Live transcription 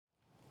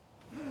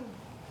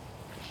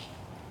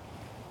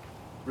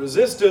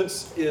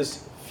Resistance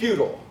is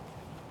futile.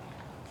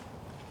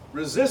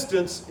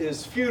 Resistance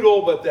is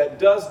futile, but that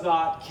does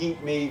not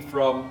keep me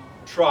from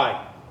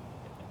trying.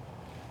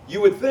 You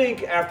would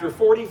think after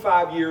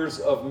 45 years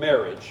of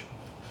marriage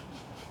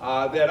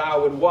that I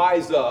would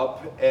wise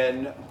up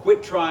and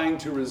quit trying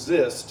to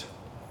resist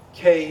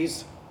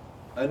Kay's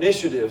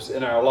initiatives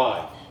in our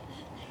life.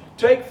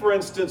 Take, for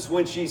instance,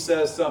 when she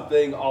says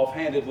something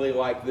offhandedly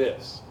like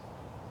this.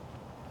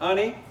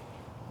 Honey,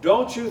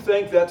 don't you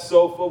think that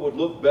sofa would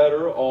look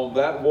better on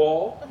that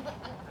wall?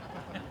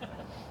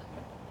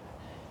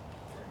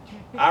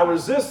 I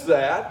resist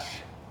that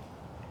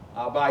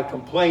by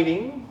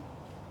complaining,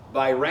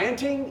 by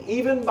ranting,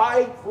 even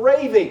by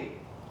raving.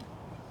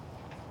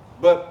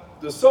 But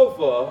the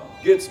sofa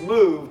gets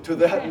moved to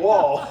that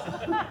wall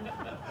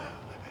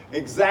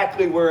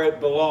exactly where it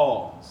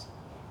belongs.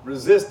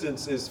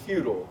 Resistance is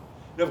futile.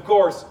 And of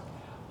course,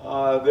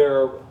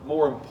 there are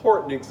more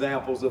important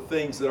examples of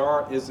things that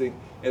aren't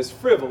as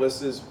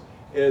frivolous as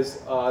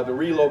the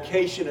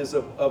relocation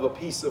of a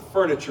piece of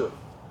furniture.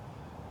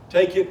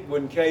 Take it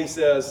when Kay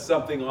says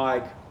something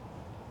like,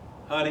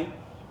 honey,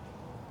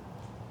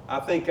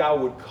 I think I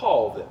would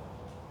call them.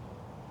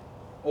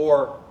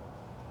 Or,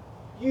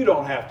 you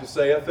don't have to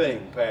say a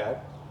thing,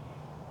 Pat.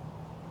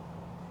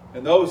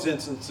 In those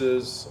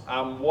instances,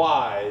 I'm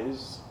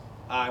wise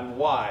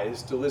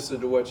to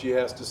listen to what she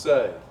has to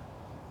say.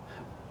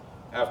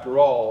 After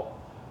all,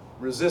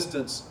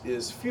 resistance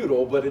is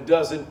futile, but it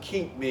doesn't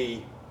keep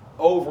me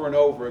over and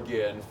over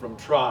again from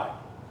trying.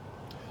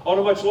 On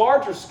a much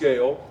larger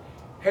scale,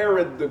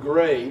 Herod the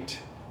Great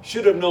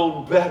should have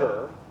known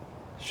better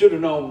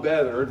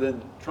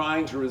than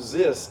trying to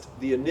resist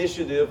the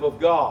initiative of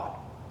God.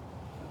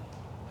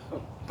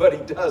 But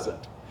he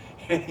doesn't,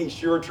 and he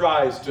sure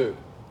tries to.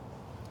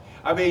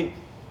 I mean,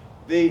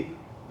 the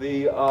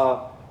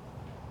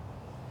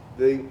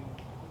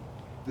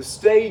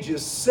stage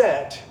is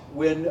set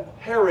when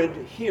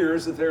Herod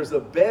hears that there's a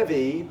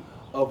bevy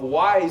of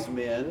wise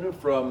men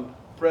from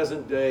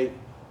present-day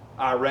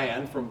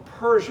Iran, from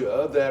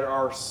Persia, that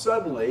are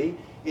suddenly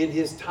in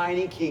his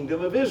tiny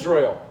kingdom of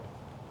Israel.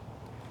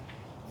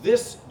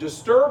 This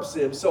disturbs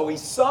him, so he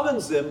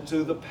summons them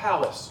to the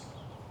palace.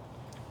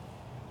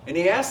 And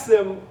he asks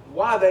them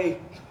why they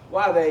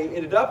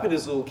ended up in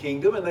his little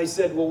kingdom, and they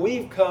said, well,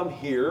 we've come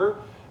here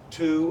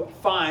to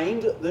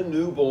find the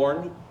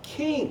newborn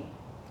king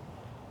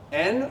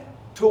and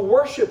to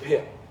worship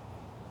him.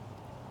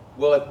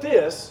 Well, at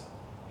this,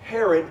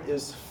 Herod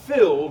is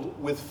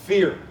filled with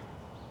fear.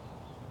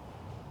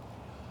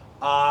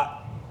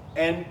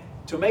 And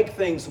to make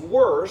things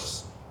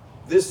worse,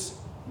 this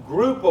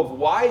group of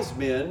wise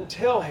men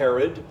tell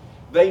Herod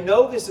they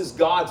know this is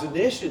God's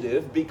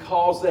initiative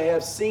because they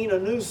have seen a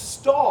new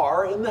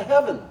star in the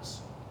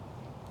heavens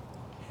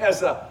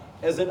as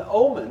an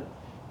omen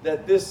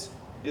that this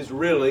is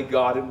really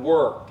God at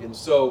work. And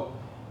so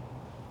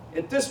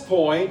at this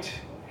point,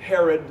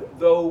 Herod,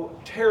 though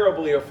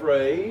terribly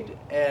afraid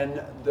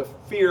and the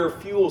fear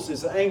fuels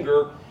his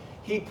anger,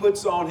 he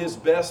puts on his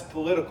best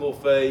political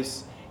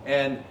face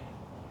and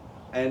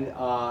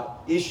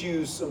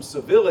issues some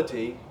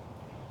civility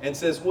and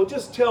says, well,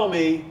 just tell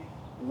me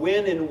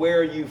when and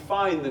where you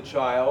find the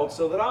child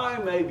so that I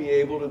may be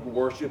able to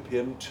worship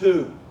him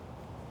too.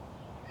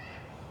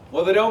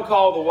 Well, they don't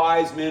call the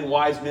wise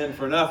men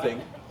for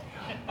nothing.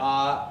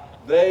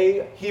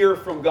 They hear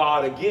from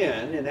God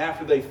again, and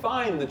after they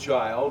find the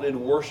child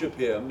and worship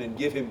him and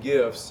give him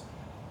gifts,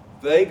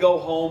 they go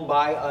home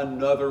by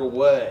another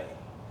way,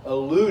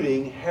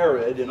 eluding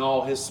Herod and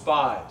all his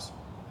spies.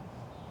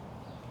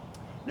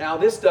 Now,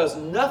 this does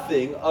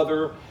nothing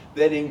other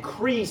than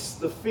increase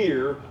the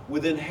fear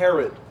within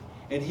Herod,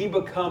 and he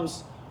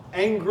becomes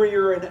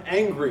angrier and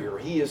angrier.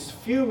 He is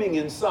fuming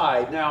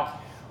inside. Now,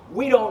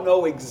 we don't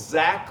know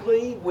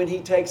exactly when he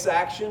takes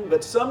action,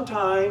 but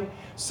sometime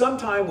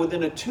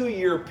within a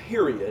 2-year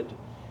period,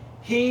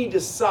 he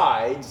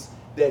decides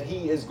that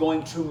he is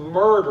going to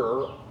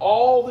murder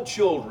all the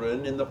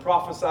children in the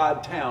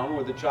prophesied town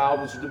where the child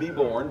was to be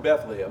born,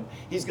 Bethlehem.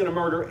 He's going to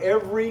murder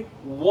every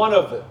one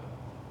of them,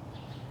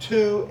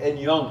 2 and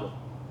younger.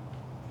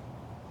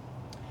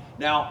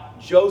 Now,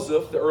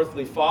 Joseph, the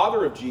earthly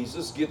father of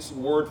Jesus, gets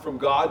word from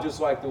God, just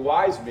like the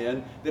wise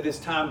men, that it's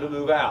time to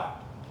move out.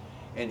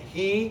 And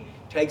he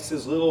takes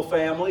his little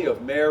family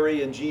of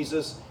Mary and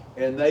Jesus,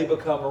 and they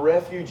become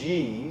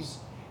refugees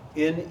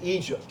in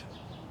Egypt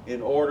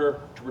in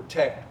order to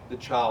protect the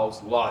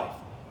child's life.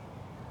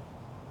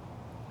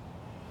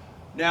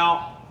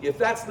 Now, if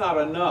that's not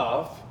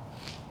enough,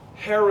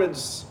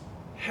 Herod's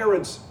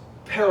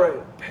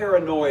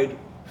paranoid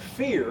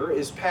fear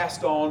is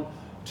passed on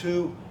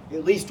to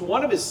at least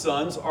one of his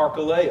sons,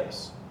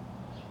 Archelaus,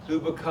 who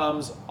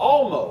becomes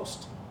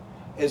almost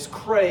as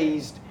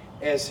crazed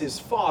as his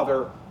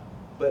father,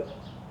 but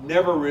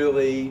never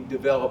really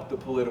developed the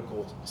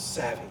political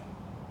savvy.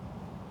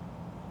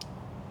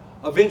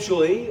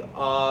 Eventually,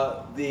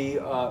 the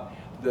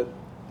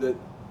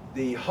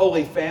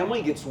Holy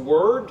Family gets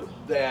word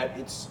that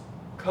it's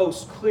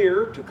coast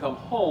clear to come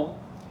home,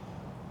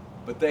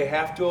 but they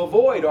have to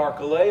avoid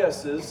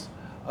Archelaus's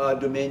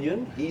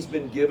dominion. He's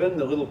been given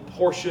the little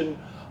portion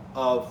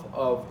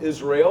of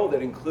Israel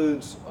that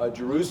includes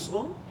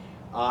Jerusalem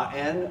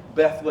and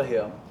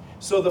Bethlehem.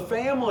 So the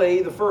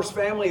first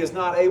family is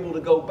not able to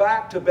go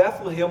back to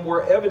Bethlehem,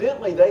 where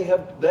evidently they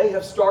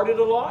have started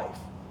a life.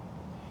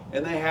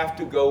 And they have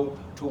to go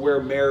to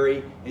where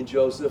Mary and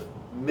Joseph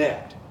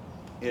met,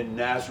 in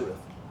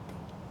Nazareth.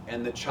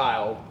 And the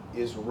child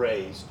is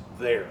raised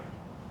there.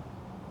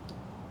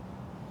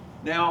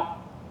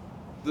 Now,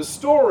 the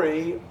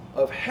story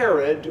of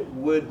Herod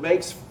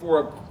makes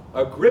for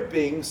a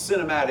gripping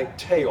cinematic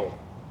tale.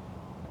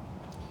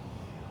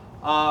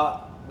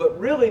 But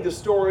really the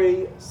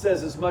story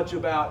says as much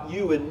about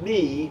you and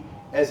me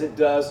as it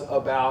does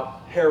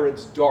about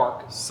Herod's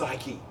dark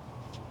psyche.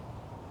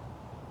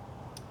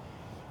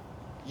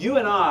 You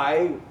and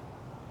I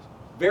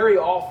very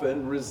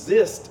often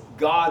resist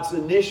God's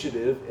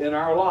initiative in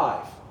our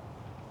life.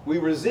 We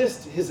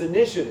resist His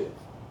initiative.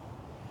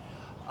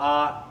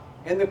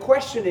 And the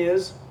question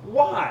is,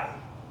 why?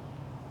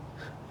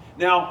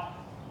 Now,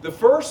 the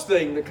first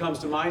thing that comes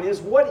to mind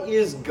is, what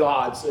is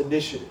God's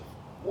initiative?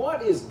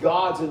 What is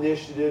God's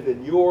initiative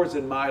in yours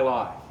and my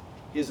life?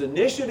 His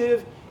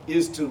initiative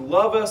is to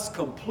love us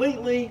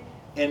completely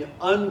and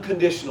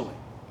unconditionally.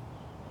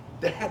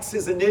 That's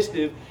His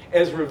initiative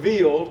as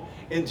revealed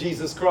in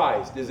Jesus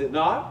Christ, is it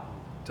not?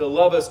 To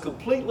love us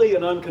completely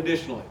and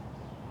unconditionally.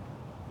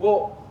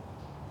 Well,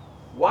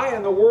 why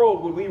in the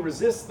world would we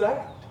resist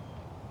that?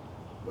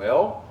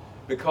 Well,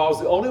 because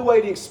the only way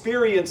to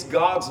experience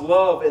God's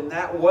love in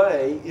that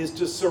way is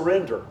to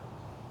surrender.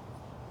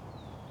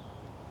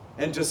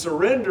 And to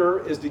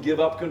surrender is to give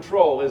up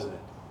control, isn't it?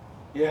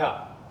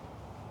 Yeah.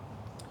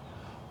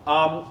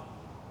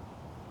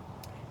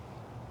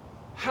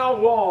 How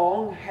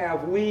long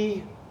have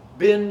we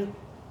been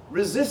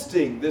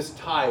resisting this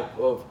type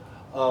of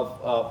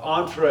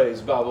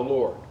entrees by the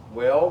Lord?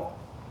 Well,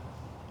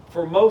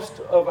 for most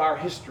of our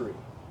history.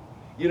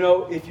 You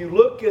know, if you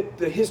look at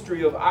the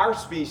history of our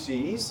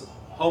species,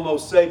 Homo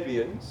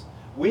sapiens,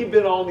 we've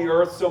been on the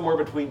earth somewhere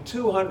between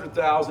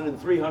 200,000 and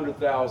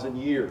 300,000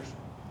 years.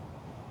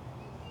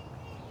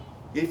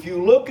 If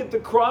you look at the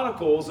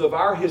chronicles of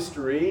our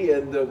history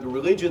and the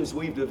religions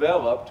we've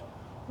developed,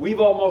 we've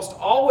almost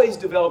always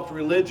developed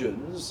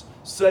religions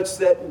such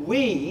that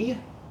we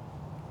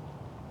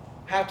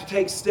have to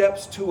take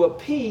steps to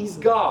appease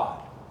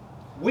God.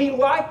 We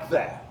like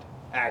that,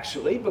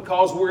 actually,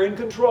 because we're in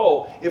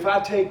control. If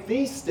I take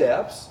these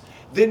steps,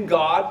 then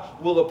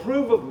God will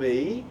approve of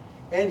me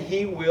and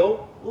He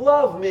will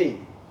love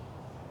me.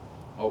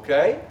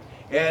 Okay?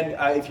 And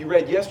if you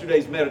read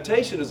yesterday's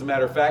meditation, as a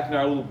matter of fact, in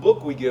our little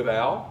book we give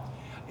out,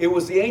 it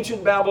was the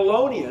ancient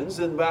Babylonians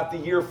in about the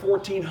year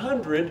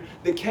 1400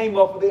 that came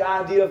up with the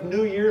idea of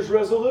New Year's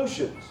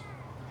resolutions.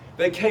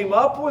 They came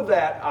up with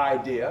that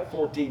idea,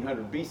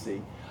 1400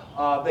 BC,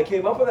 they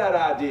came up with that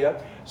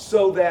idea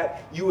so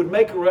that you would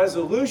make a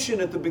resolution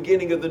at the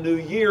beginning of the new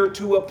year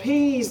to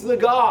appease the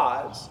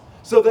gods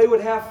so they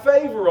would have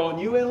favor on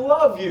you and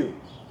love you.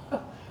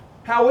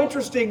 How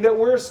interesting that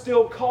we're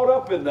still caught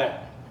up in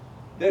that.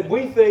 That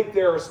we think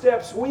there are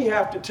steps we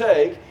have to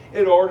take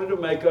in order to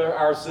make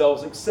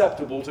ourselves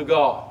acceptable to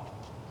God.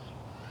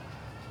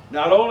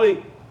 Not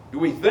only do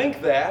we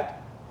think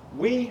that,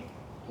 we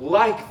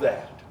like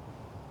that.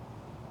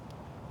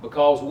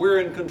 Because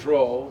we're in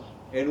control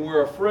and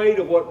we're afraid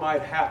of what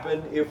might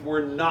happen if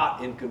we're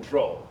not in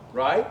control.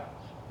 Right?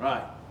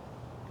 Right.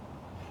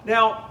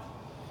 Now,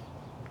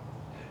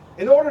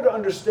 in order to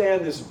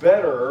understand this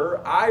better,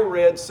 I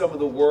read some of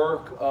the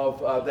work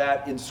of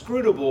that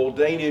inscrutable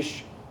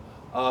Danish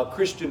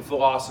Christian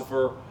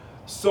philosopher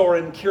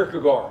Søren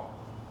Kierkegaard.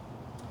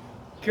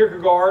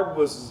 Kierkegaard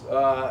was,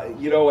 a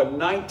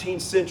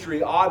 19th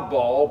century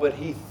oddball, but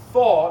he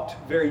thought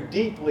very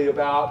deeply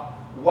about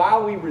why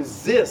we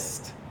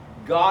resist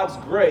God's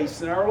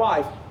grace in our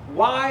life.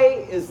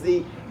 Why is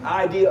the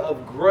idea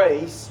of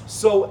grace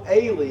so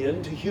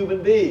alien to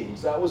human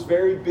beings? That was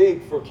very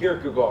big for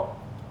Kierkegaard.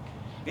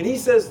 And he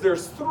says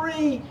there's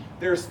three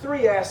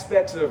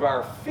aspects of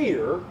our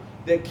fear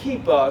that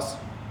keep us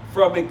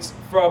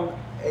from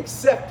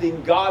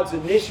accepting God's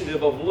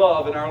initiative of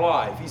love in our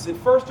life. He said,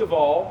 first of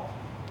all,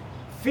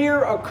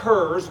 fear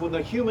occurs when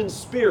the human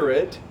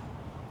spirit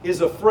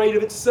is afraid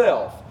of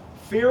itself.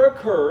 Fear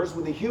occurs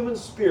when the human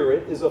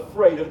spirit is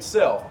afraid of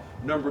itself.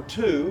 Number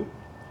two,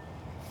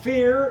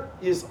 fear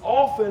is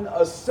often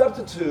a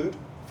substitute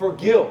for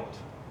guilt.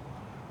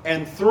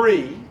 And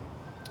three,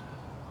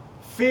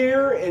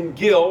 fear and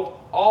guilt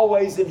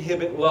always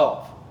inhibit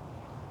love.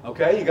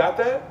 Okay, you got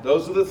that?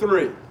 Those are the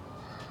three.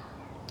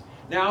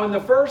 Now, in the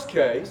first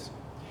case,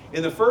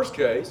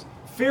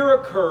 fear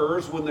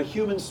occurs when the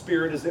human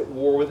spirit is at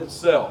war with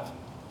itself.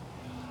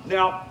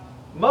 Now,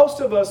 most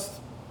of us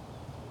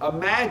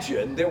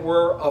imagine that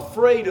we're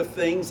afraid of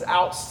things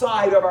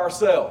outside of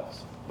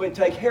ourselves. But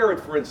take Herod,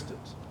 for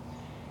instance.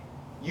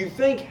 You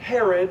think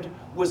Herod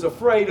was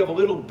afraid of a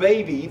little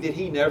baby that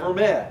he never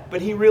met,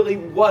 but he really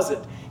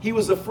wasn't. He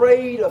was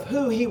afraid of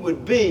who he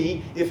would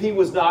be if he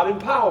was not in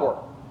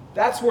power.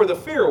 That's where the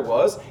fear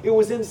was. It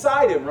was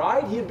inside him,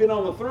 right? He had been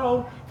on the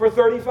throne for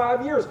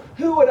 35 years.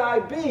 Who would I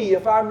be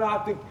if I'm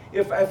not in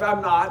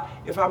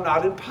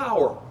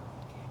power?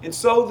 And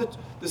so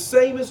the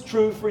same is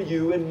true for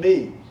you and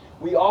me.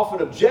 We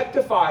often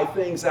objectify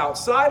things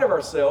outside of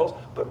ourselves,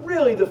 but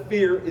really the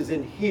fear is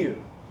in here,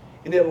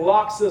 and it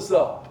locks us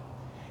up.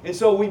 And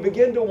so we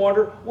begin to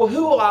wonder, well,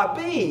 who will I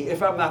be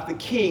if I'm not the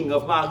king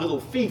of my little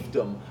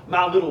fiefdom,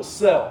 my little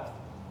self?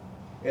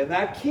 And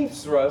that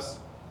keeps us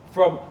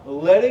from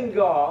letting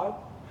God,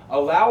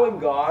 allowing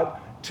God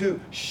to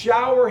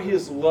shower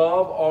His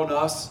love on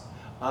us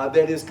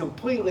that is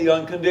completely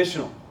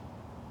unconditional.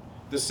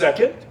 The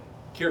second,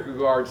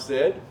 Kierkegaard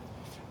said,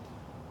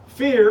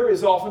 fear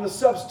is often a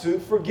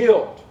substitute for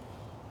guilt.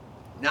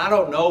 Now, I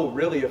don't know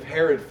really if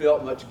Herod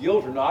felt much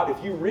guilt or not.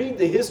 If you read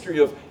the history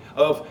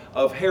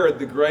of Herod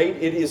the Great,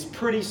 it is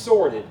pretty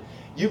sordid.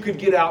 You could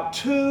get out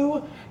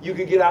two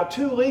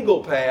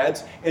legal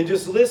pads and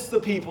just list the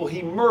people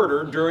he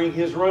murdered during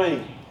his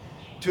reign,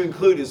 to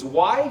include his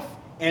wife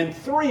and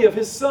 3 of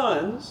his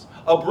sons,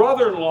 a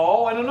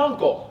brother-in-law and an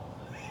uncle.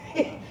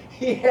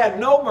 He had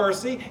no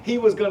mercy. He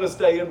was going to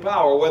stay in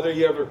power. Whether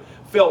he ever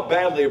felt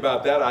badly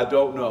about that, I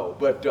don't know.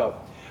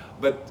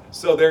 But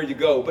so there you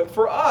go. But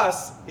for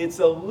us, it's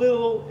a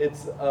little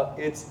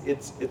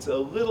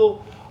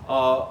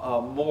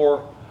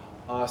more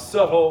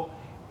subtle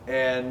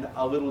and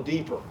a little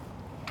deeper.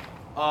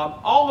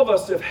 All of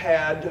us have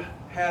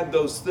had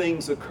those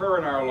things occur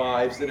in our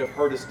lives that have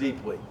hurt us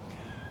deeply.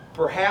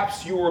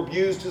 Perhaps you were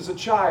abused as a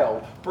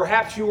child.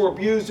 Perhaps you were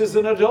abused as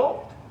an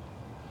adult.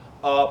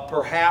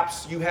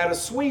 Perhaps you had a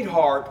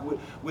sweetheart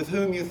with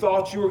whom you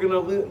thought you were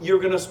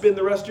going to spend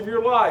the rest of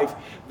your life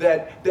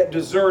that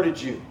deserted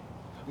you.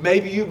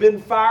 Maybe you've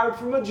been fired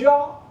from a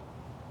job.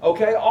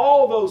 Okay,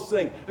 all those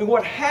things. And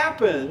what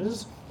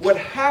happens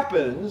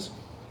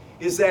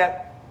is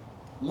that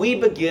we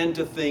begin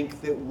to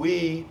think that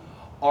we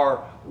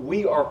are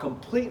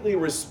completely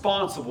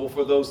responsible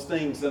for those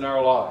things in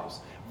our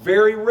lives.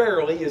 Very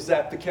rarely is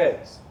that the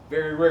case.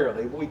 Very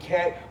rarely.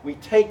 We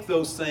take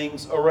those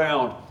things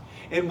around.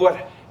 And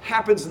what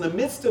happens in the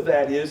midst of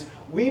that is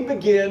we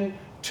begin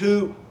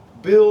to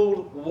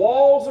build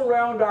walls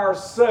around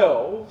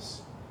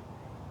ourselves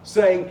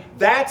saying,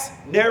 that's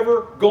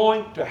never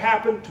going to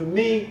happen to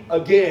me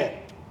again.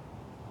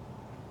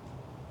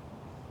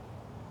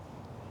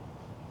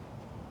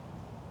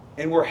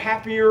 And we're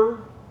happier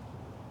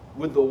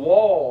with the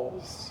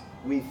walls,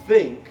 we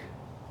think,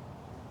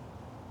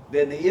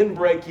 than the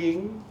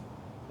inbreaking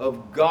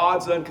of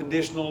God's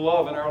unconditional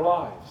love in our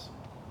lives.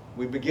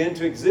 We begin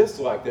to exist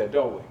like that,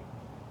 don't we?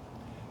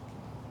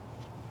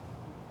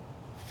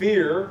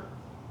 Fear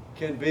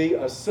can be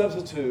a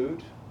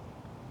substitute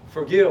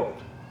for guilt.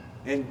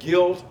 And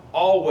guilt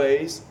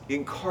always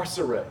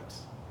incarcerates.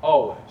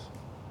 Always.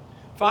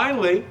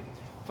 Finally,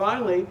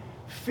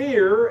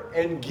 fear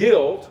and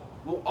guilt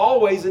will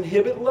always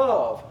inhibit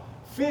love.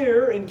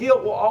 Fear and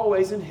guilt will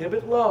always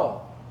inhibit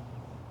love.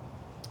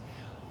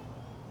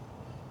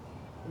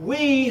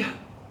 We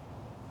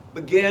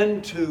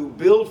begin to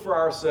build for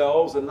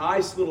ourselves a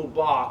nice little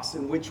box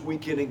in which we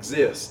can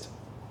exist.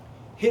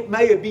 It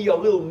may be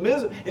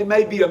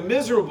a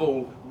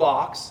miserable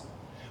box,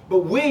 but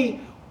we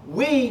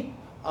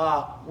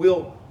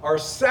are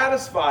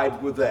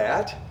satisfied with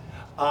that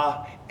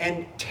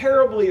and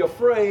terribly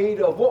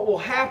afraid of what will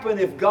happen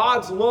if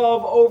God's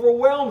love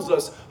overwhelms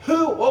us.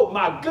 Oh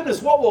my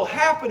goodness, what will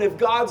happen if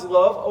God's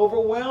love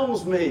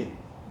overwhelms me?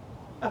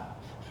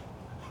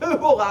 Who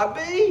will I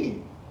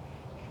be?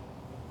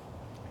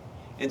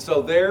 And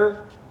so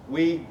there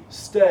we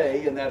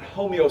stay in that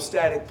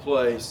homeostatic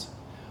place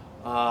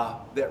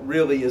that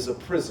really is a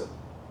prison.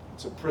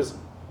 It's a prison.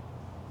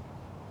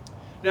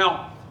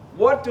 Now,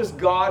 what does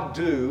God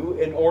do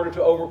in order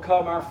to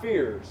overcome our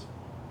fears?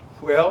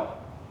 Well,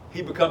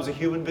 He becomes a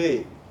human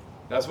being.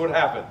 That's what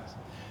happens.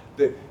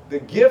 The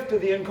gift of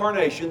the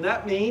incarnation,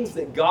 that means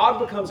that God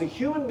becomes a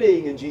human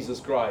being in Jesus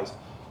Christ.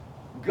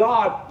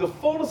 God, the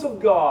fullness of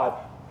God,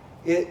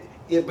 it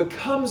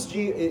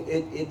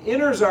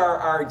enters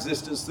our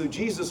existence through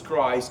Jesus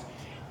Christ.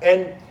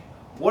 And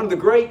one of the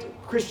great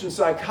Christian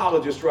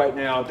psychologists right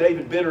now,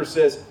 David Benner,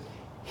 says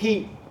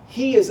he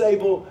is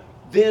able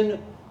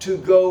then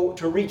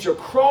to reach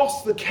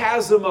across the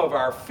chasm of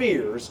our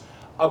fears,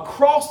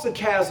 across the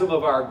chasm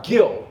of our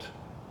guilt,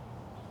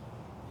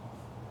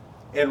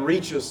 and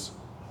reach us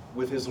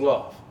with His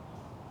love.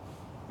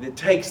 And it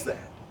takes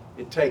that.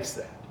 It takes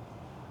that.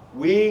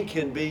 We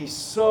can be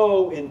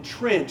so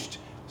entrenched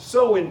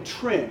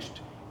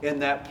in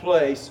that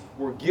place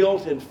where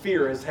guilt and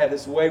fear has had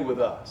its way with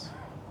us.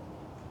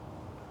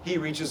 He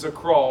reaches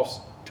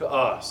across to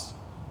us.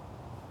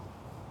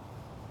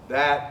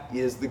 That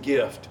is the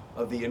gift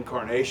of the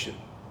incarnation.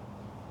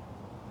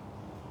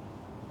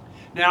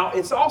 Now,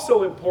 it's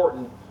also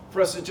important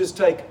for us to just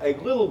take a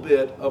little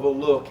bit of a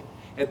look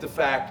at the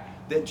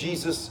fact that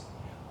Jesus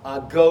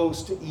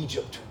goes to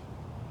Egypt.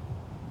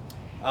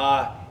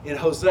 In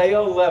Hosea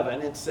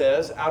 11, it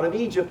says, "Out of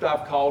Egypt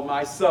I've called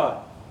my son."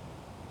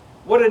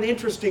 What an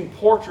interesting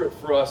portrait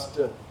for us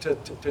to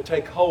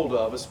take hold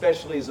of,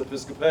 especially as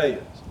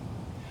Episcopalians.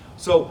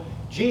 So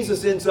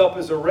Jesus ends up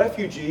as a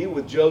refugee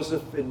with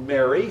Joseph and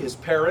Mary, his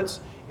parents,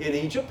 in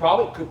Egypt.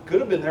 Probably could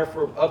have been there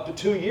for up to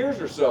 2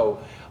 years or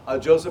so.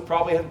 Joseph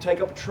probably had to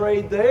take up a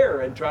trade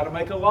there and try to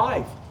make a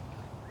life.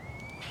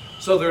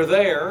 So they're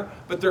there,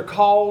 but they're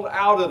called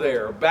out of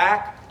there,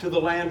 back to the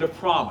land of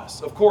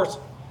promise. Of course,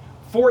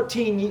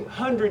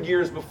 1,400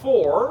 years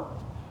before,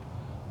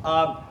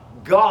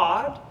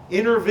 God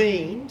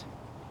intervened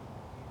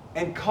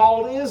and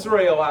called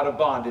Israel out of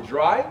bondage,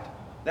 right?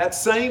 That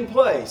same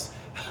place.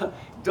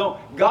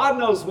 God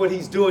knows what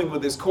He's doing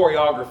with this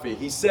choreography.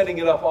 He's setting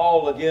it up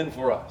all again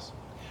for us.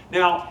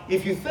 Now,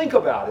 if you think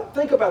about it,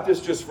 think about this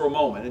just for a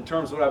moment in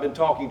terms of what I've been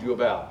talking to you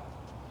about.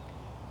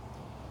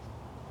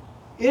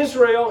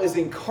 Israel is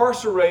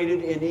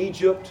incarcerated in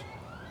Egypt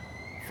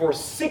for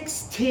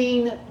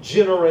 16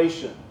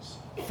 generations,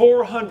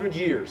 400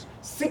 years,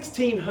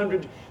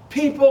 1,600.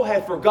 People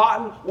had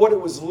forgotten what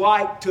it was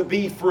like to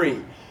be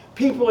free.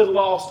 People had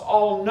lost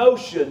all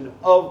notion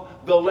of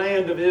the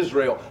land of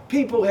Israel.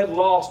 People had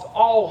lost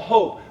all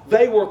hope.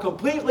 They were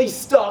completely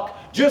stuck,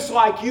 just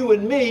like you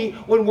and me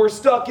when we're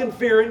stuck in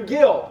fear and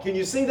guilt. Can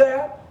you see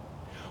that?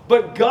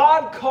 But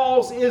God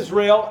calls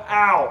Israel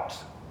out.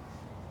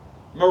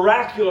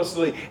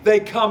 Miraculously, they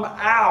come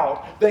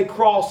out. They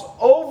cross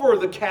over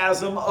the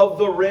chasm of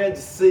the Red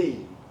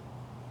Sea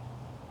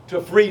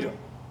to freedom.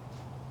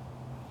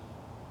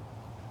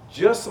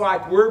 Just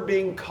like we're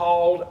being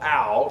called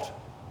out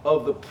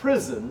of the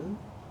prison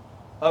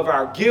of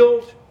our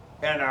guilt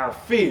and our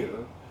fear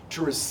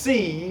to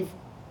receive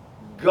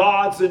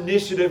God's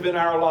initiative in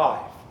our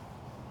life.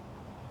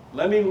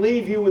 Let me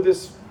leave you with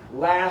this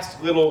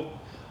last little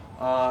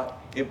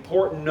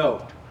important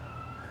note.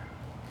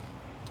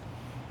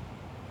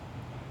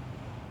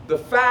 The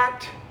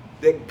fact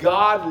that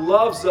God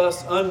loves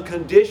us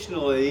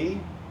unconditionally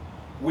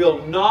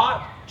will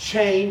not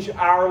change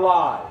our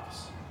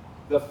lives.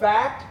 The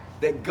fact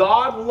that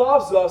God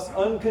loves us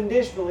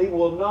unconditionally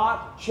will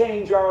not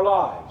change our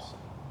lives.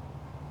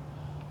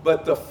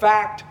 But the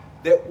fact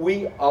that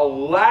we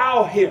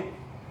allow Him,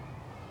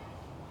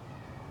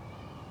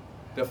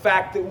 the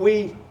fact that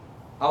we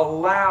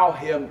allow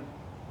Him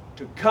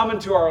to come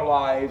into our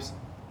lives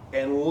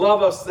and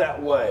love us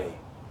that way,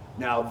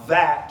 now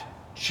that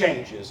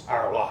changes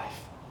our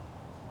life.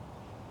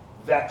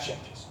 That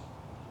changes.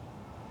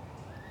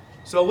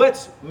 So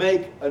let's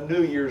make a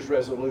New Year's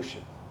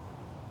resolution.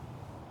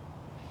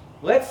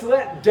 Let's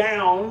let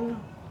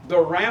down the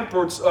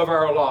ramparts of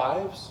our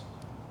lives.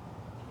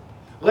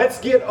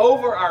 Let's get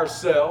over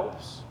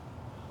ourselves.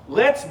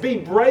 Let's be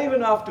brave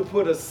enough to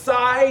put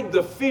aside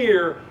the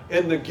fear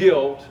and the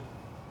guilt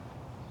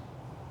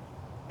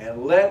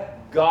and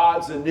let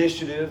God's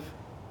initiative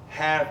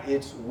have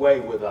its way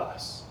with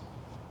us.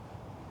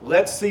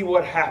 Let's see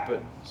what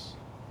happens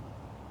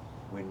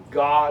when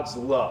God's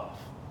love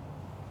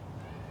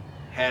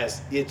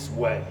has its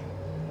way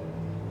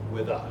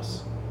with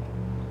us.